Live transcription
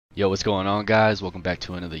Yo, what's going on, guys? Welcome back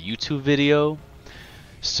to another YouTube video.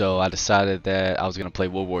 So I decided that I was gonna play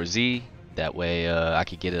World War Z. That way I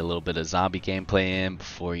could get a little bit of zombie gameplay in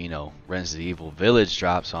before, Resident Evil Village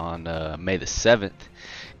drops on May the 7th,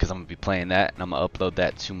 because I'm gonna be playing that and I'm gonna upload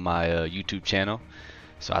that to my YouTube channel.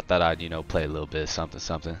 So I thought I'd play a little bit of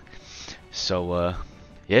something. So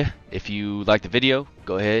yeah, if you like the video,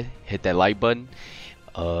 go ahead, hit that like button.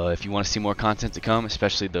 If you want to see more content to come,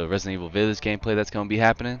 especially the Resident Evil Village gameplay that's going to be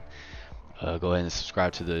happening, go ahead and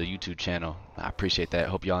subscribe to the YouTube channel. I appreciate that.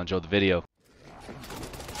 Hope y'all enjoyed the video.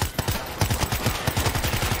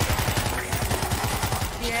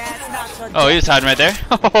 Oh, he was hiding right there.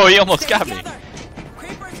 Oh, he almost got me.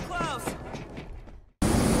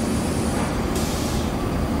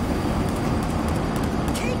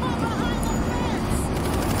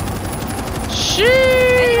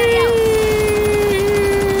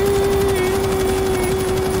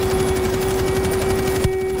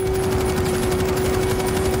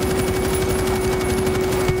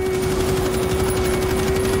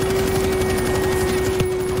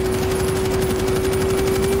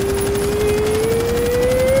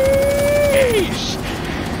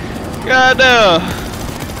 God damn.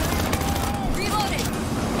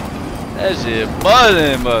 That shit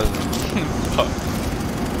buzzing. Fuck.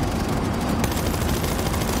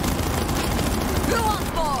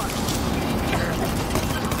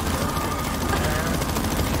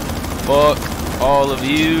 Fuck all of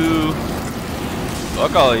you.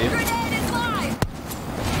 Fuck all of you.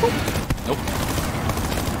 Nope.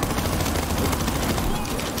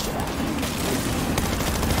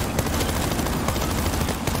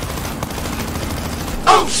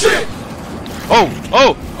 Oh shit! Oh!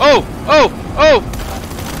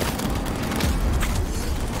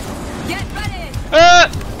 Get ready!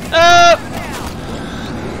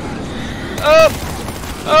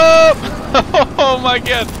 Oh my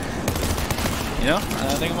god! I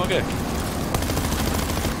think I'm okay.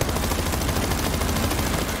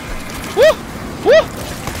 Woo! Woo!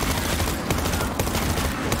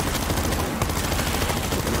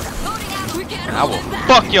 I will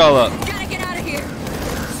fuck y'all up. Gotta get out of here.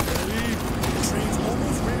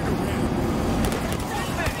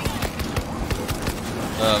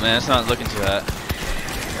 Oh man, it's not looking too hot.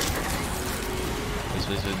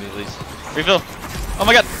 Please. Refill! Oh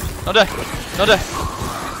my god! Don't die! Don't die!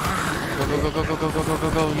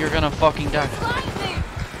 Go. You're gonna fucking die.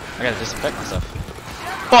 I gotta disinfect myself.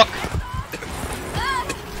 Fuck!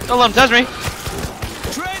 Don't let him touch me!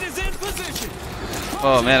 Train is in position.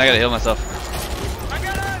 Oh man, I gotta heal myself. I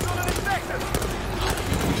got eyes on an infector.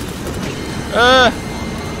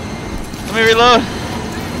 Let me reload.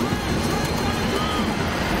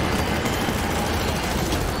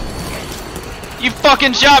 You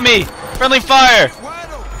fucking shot me! Friendly fire!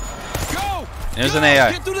 Go! There's an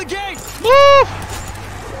AI. Get through the gate. Woo!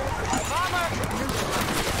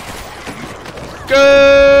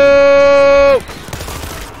 Go!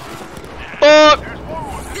 Fuck!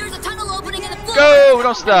 There's a tunnel opening in the floor. Go!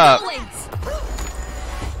 Don't stop.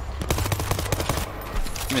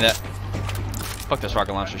 Give me that. Fuck this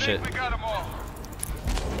rocket launcher shit. We got them all.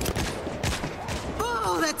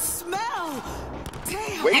 Oh, that smell!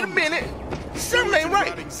 Damn! Wait a minute. Something ain't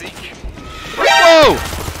right. Whoa!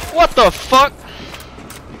 What the fuck?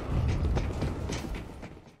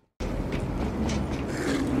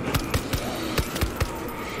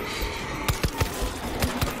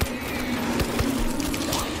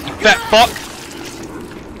 You fat fuck!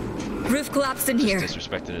 Roof collapsed in here.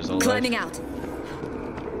 Disrespected his old Climbing life. out.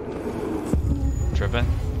 Tripping.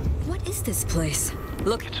 What is this place?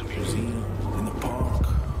 Look. It's a museum in the park,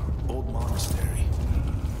 old monastery.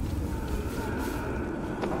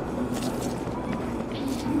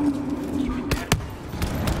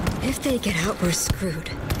 If they get out, we're screwed.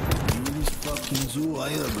 Cutest fucking zoo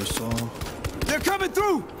I ever saw. They're coming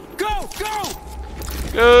through. Go!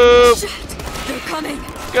 Go! Shit! They're coming.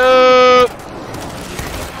 Go!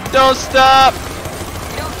 Don't stop!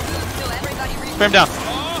 Don't move till everybody reaches. Spray him down.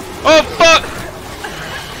 Oh fuck!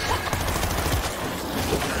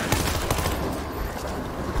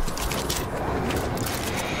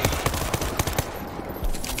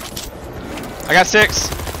 I got 6.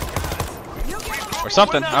 Or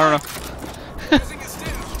something, I don't know.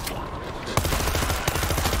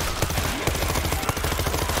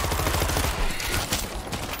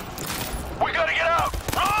 We gotta get out.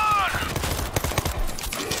 Run!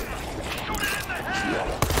 Shoot it in the head.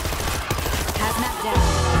 Hazmat down.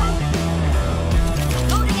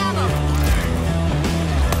 Loading ammo.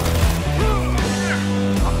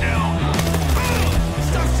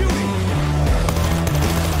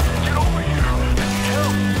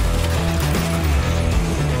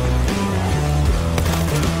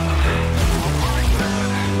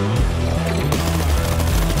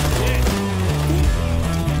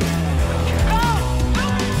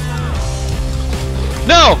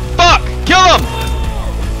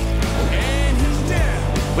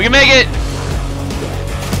 We can make it!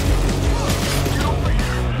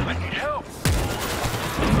 I need help.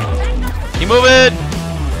 Keep moving!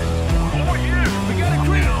 Over here. We got a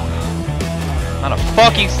green. Not a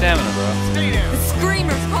fucking stamina, bro. Stay there. The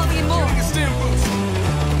screamers calling in more. Stand boost.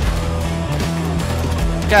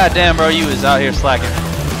 God damn, bro, you is out here slacking.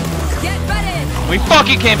 Get ready. We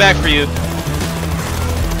fucking came back for you. We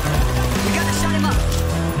gotta shut him up.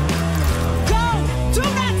 Go! Do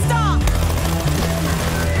not stop!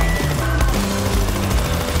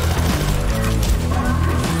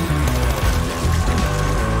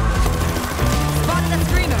 Spotted a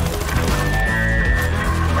screamer.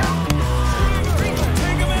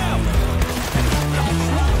 Take him out.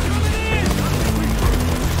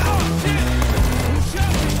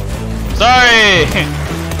 Sorry!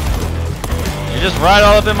 You're just right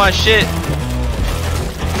all up in my shit.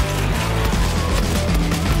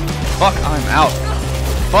 Fuck, I'm out.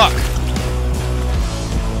 Fuck.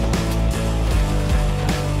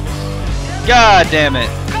 God damn it.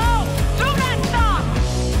 Go! Do not stop!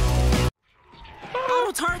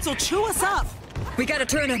 Auto turrets will chew us up. We gotta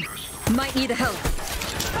turn him. Might need a help.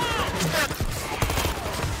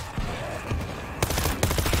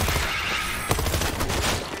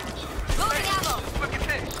 Loading ammo. Look at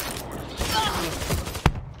this.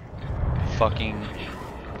 Fucking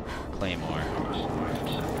Claymore.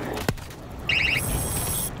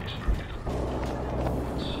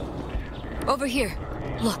 Over here.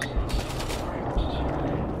 Look.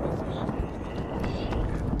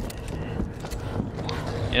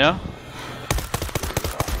 You know?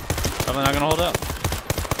 Probably not gonna hold up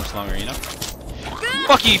much longer, you know?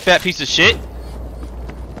 Fuck you, fat piece of shit! A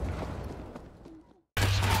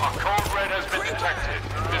code red has been detected.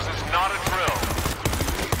 This is not a drill.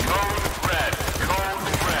 Code red. Code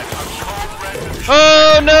red. A code red.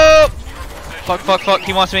 Oh no! Fuck, fuck, fuck.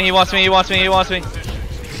 He wants me, he wants me, he wants me, he wants me.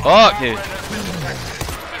 Fuck, dude. This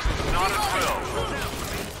is not a drill.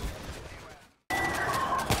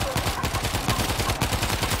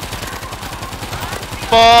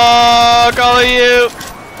 Fuck all of you!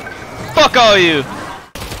 Fuck all of you!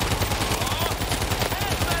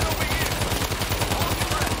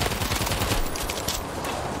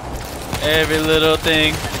 Every little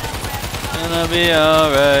thing gonna be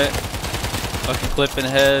alright. Fucking clipping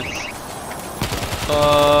heads.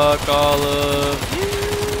 Fuck all of you.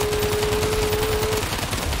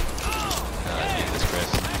 Ah, Jesus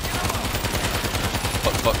Christ.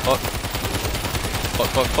 Fuck, fuck, fuck. Fuck,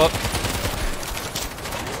 fuck, fuck.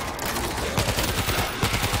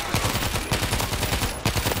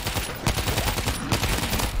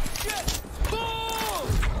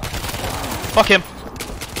 Fuck him.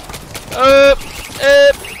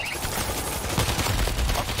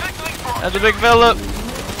 That's a big fella.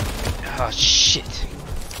 Oh shit.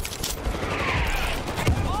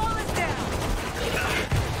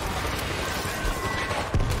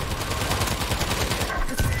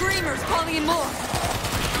 The screamers calling in more.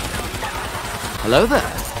 Hello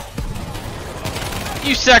there.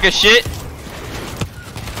 You sack of shit.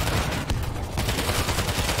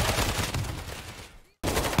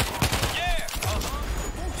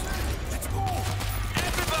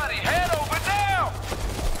 Everybody, head over now.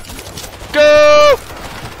 Go!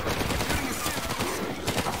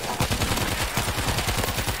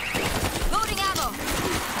 Loading ammo.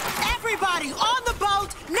 Everybody on the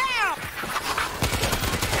boat now!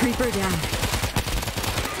 Creeper down.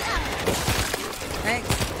 Thanks.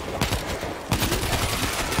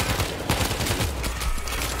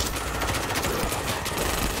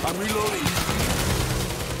 I'm reloading.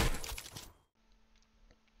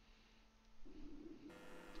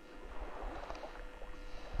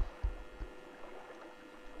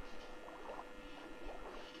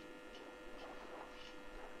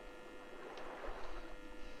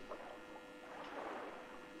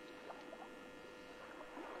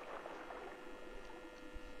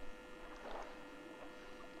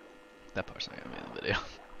 That part's not gonna be in the video.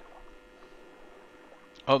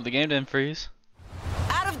 Oh, the game didn't freeze.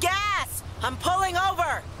 Out of gas! I'm pulling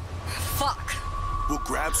over! Fuck. We'll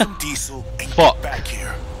grab some diesel and Fuck. get back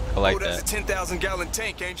here. I like Oh, that's a that. 10,000-gallon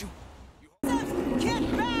tank, ain't you?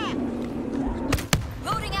 Get back!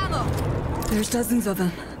 Loading ammo. There's dozens of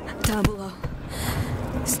them. Down below.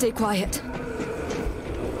 Stay quiet.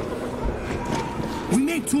 We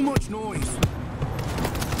made too much noise.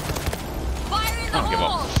 Fire in the I don't give a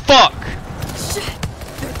hole. fuck! Shit.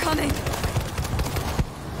 They're coming.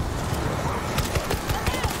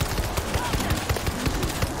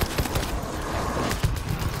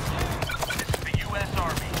 This is the U.S.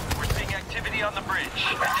 Army. We're seeing activity on the bridge.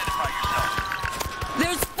 Identify yourself.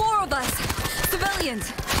 There's 4 of us.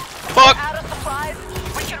 Civilians. Fuck! Out of supplies?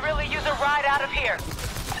 We can a ride out of here.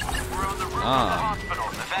 We're on the roof of the hospital,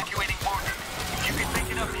 evacuating wounded. If you can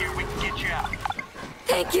make it up here, we can get you out.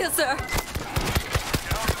 Thank you, sir.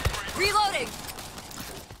 Reloading.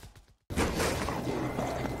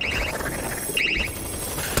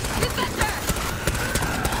 Defender!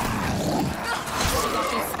 She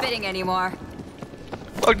won't be spitting anymore.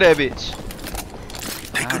 Fuck that bitch.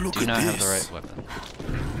 Take a look Do at not this. have the right weapon.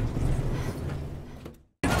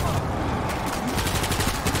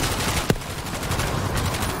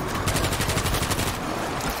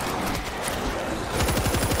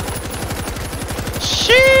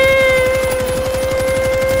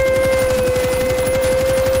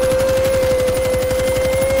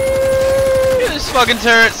 This fucking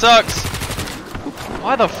turret sucks.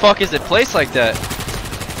 Why the fuck is it placed like that?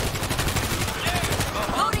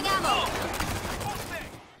 Loading ammo.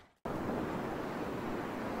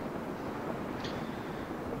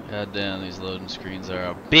 God damn, these loading screens are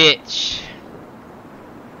a bitch.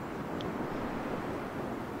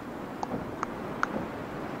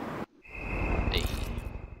 Hey.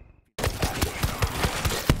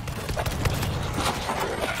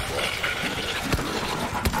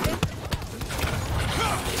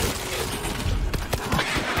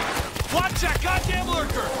 Watch that goddamn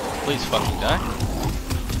lurker! Please fucking die.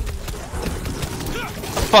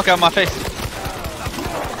 Fuck out my face.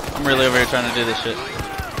 I'm really over here trying to do this shit.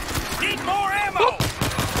 Need more ammo!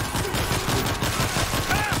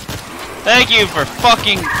 Thank you for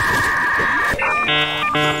fucking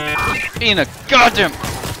being a goddamn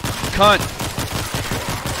cunt.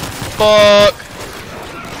 Fuck.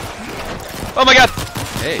 Oh my god.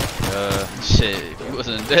 Hey, shit, if you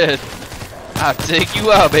wasn't dead, I'll take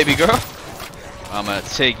you out, baby girl. I'm gonna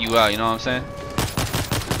take you out, you know what I'm saying?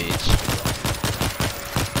 Bitch.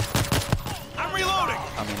 I'm reloading!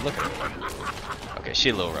 I mean, look at her. Okay, she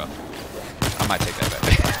a little rough. I might take that back.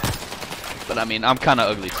 But I mean, I'm kind of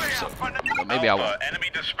ugly too, so maybe I won't. Enemy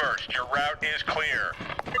dispersed. Your route is clear.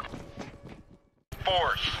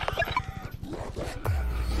 Force.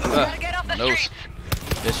 Get off the Nose. street.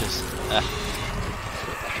 Vicious.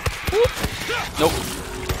 Nope.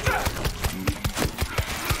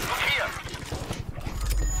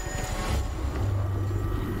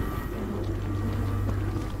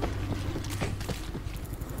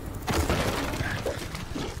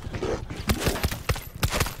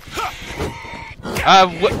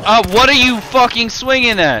 What are you fucking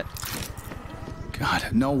swinging at?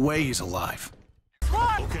 God, no way he's alive.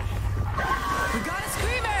 Squad! Okay. We got a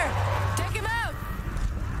screamer! Take him out!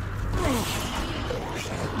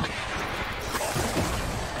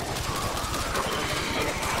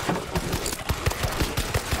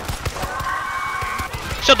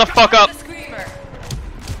 Shut the fuck up. A screamer!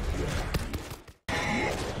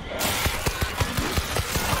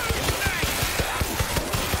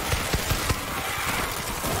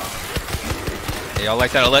 Hey, y'all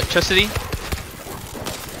like that electricity?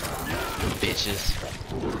 Bitches.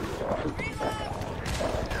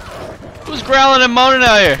 Who's growling and moaning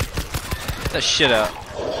out here? Get that shit out.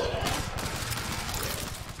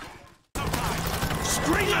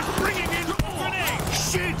 Screamer's bringing in grenade!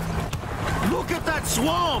 Shit! Look at that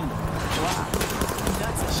swarm!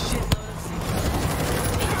 That's a shitload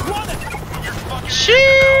of Run it! Shit!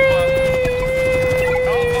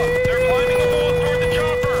 They're climbing the wall toward the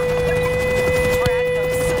chopper.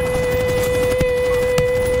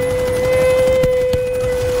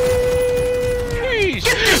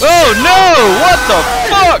 Jeez. Oh no! What the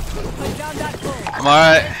fuck? I'm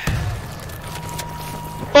alright.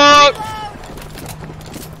 Fuck!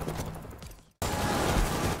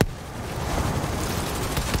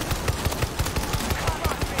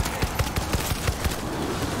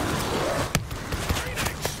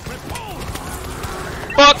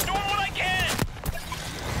 Fuck! Doing what I can.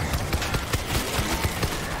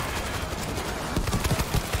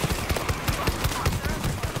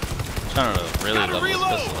 Trying to really level this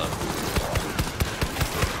pistol up.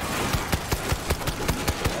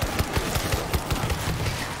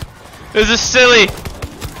 This is silly!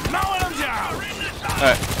 Mowing him down!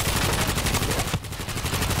 Alright.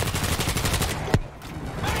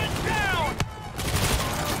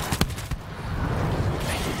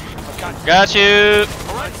 Got you!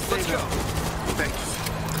 Alright, let's go. Thanks.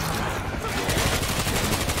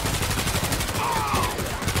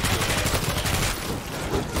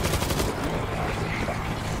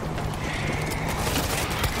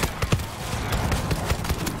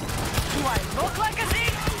 Do I look like a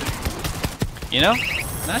thief? You know?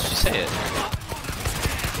 Now that you say it.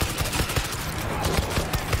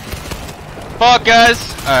 Fuck, guys!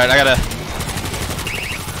 Alright, I gotta...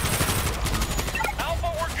 Alpha,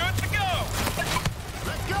 we're good to go.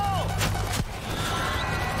 Let's go!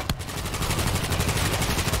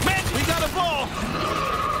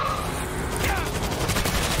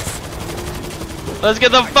 Let's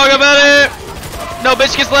get the fuck up out of here! No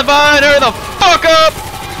bitch gets left behind! Hurry the fuck up!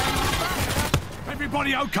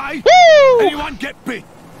 Everybody okay? Woo! Anyone get bit?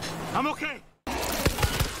 I'm okay.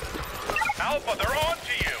 Alpha, they're on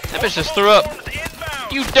to you. That bitch just threw up.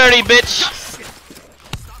 You dirty bitch!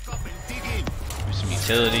 Stock up and dig in. Do some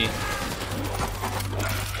utility.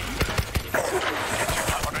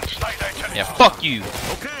 Yeah, fuck you!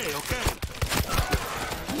 Okay, okay.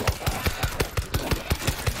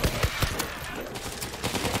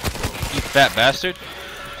 You fat bastard!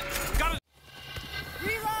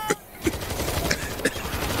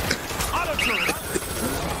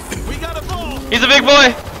 We got a ball. He's a big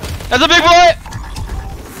boy! That's a big boy!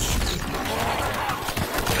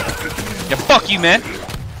 Yeah, fuck you, man!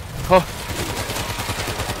 Oh.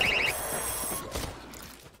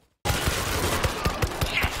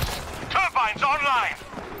 Turbines online.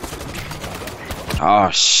 Oh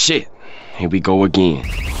shit. Here we go again.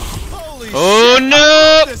 Holy Oh shit,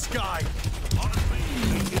 no! this guy.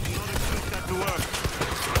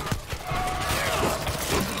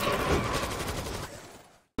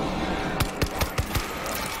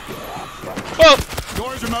 Whoa!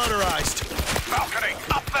 Doors are motorized. Balcony,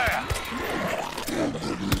 up there.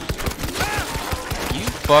 You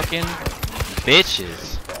fucking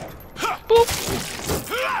bitches. Boop!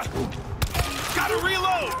 Gotta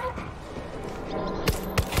reload.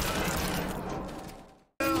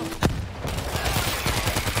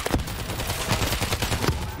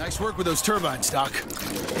 Nice work with those turbines, Doc. Look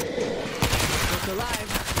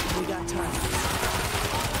alive. We got time.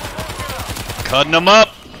 Cutting them up!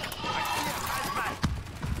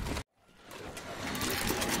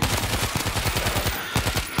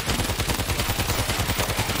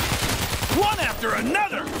 One after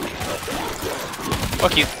another.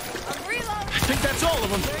 Fuck you. Reload! I think that's all of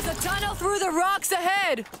them. There's a tunnel through the rocks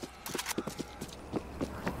ahead.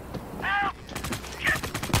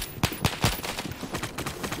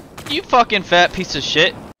 You fucking fat piece of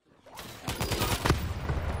shit.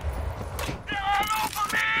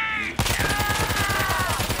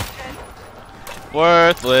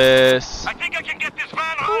 Worthless. I think I can get this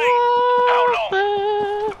van running. How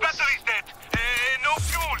long? The battery's dead. No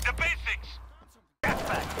fuel. The basics.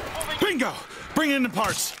 Bingo. Bring in the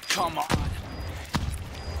parts. Come on.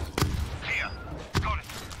 Here. Got it.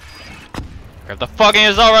 Grab the fucking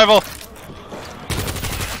assault rifle.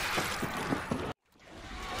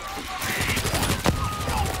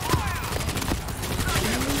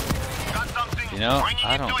 Got something. You know, Bringing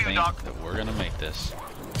I it don't to you, think Doc. that we're gonna make this.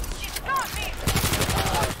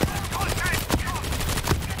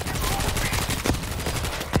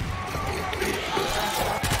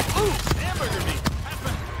 Ooh, hamburger meat.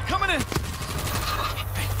 Coming in.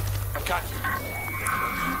 Got you.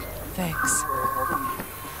 Thanks.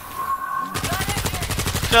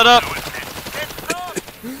 Shut up!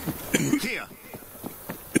 Here.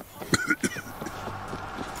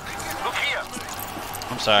 Look here.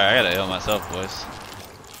 I'm sorry, I gotta heal myself, boys.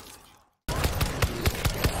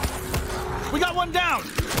 We got one down.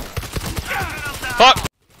 Fuck!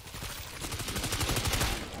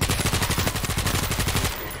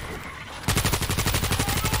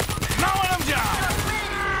 Mowing them down.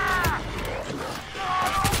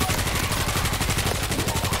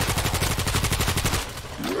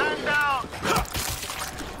 Stand down.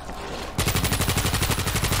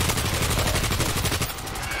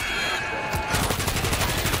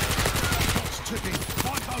 It's tipping.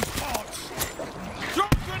 Find those parts.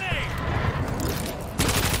 Drop grenade.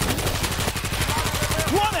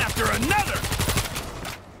 One after another.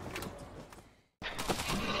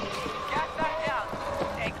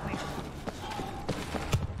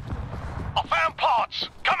 I found parts.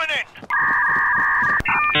 Coming in.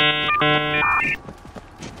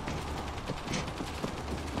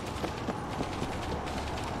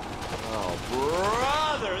 Oh,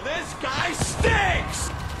 brother, this guy stinks.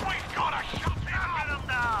 We've got a shot. Get him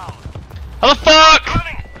down. How the fuck?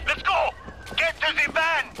 Running. Let's go. Get to the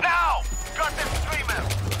van now. Got them streamer.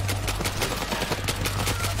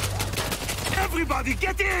 Everybody,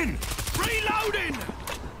 get in. Reloading.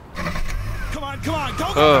 Come on, go, go,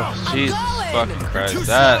 Oh, go. Jesus going. fucking Christ. Too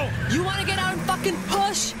That You want to get out and fucking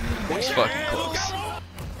push? was fucking close.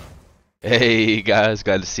 Hey guys,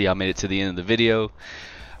 glad to see y'all made it to the end of the video.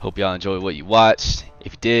 Hope y'all enjoyed what you watched.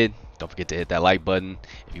 If you did, don't forget to hit that like button.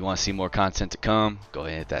 If you want to see more content to come, go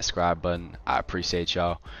ahead and hit that subscribe button. I appreciate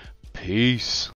y'all. Peace.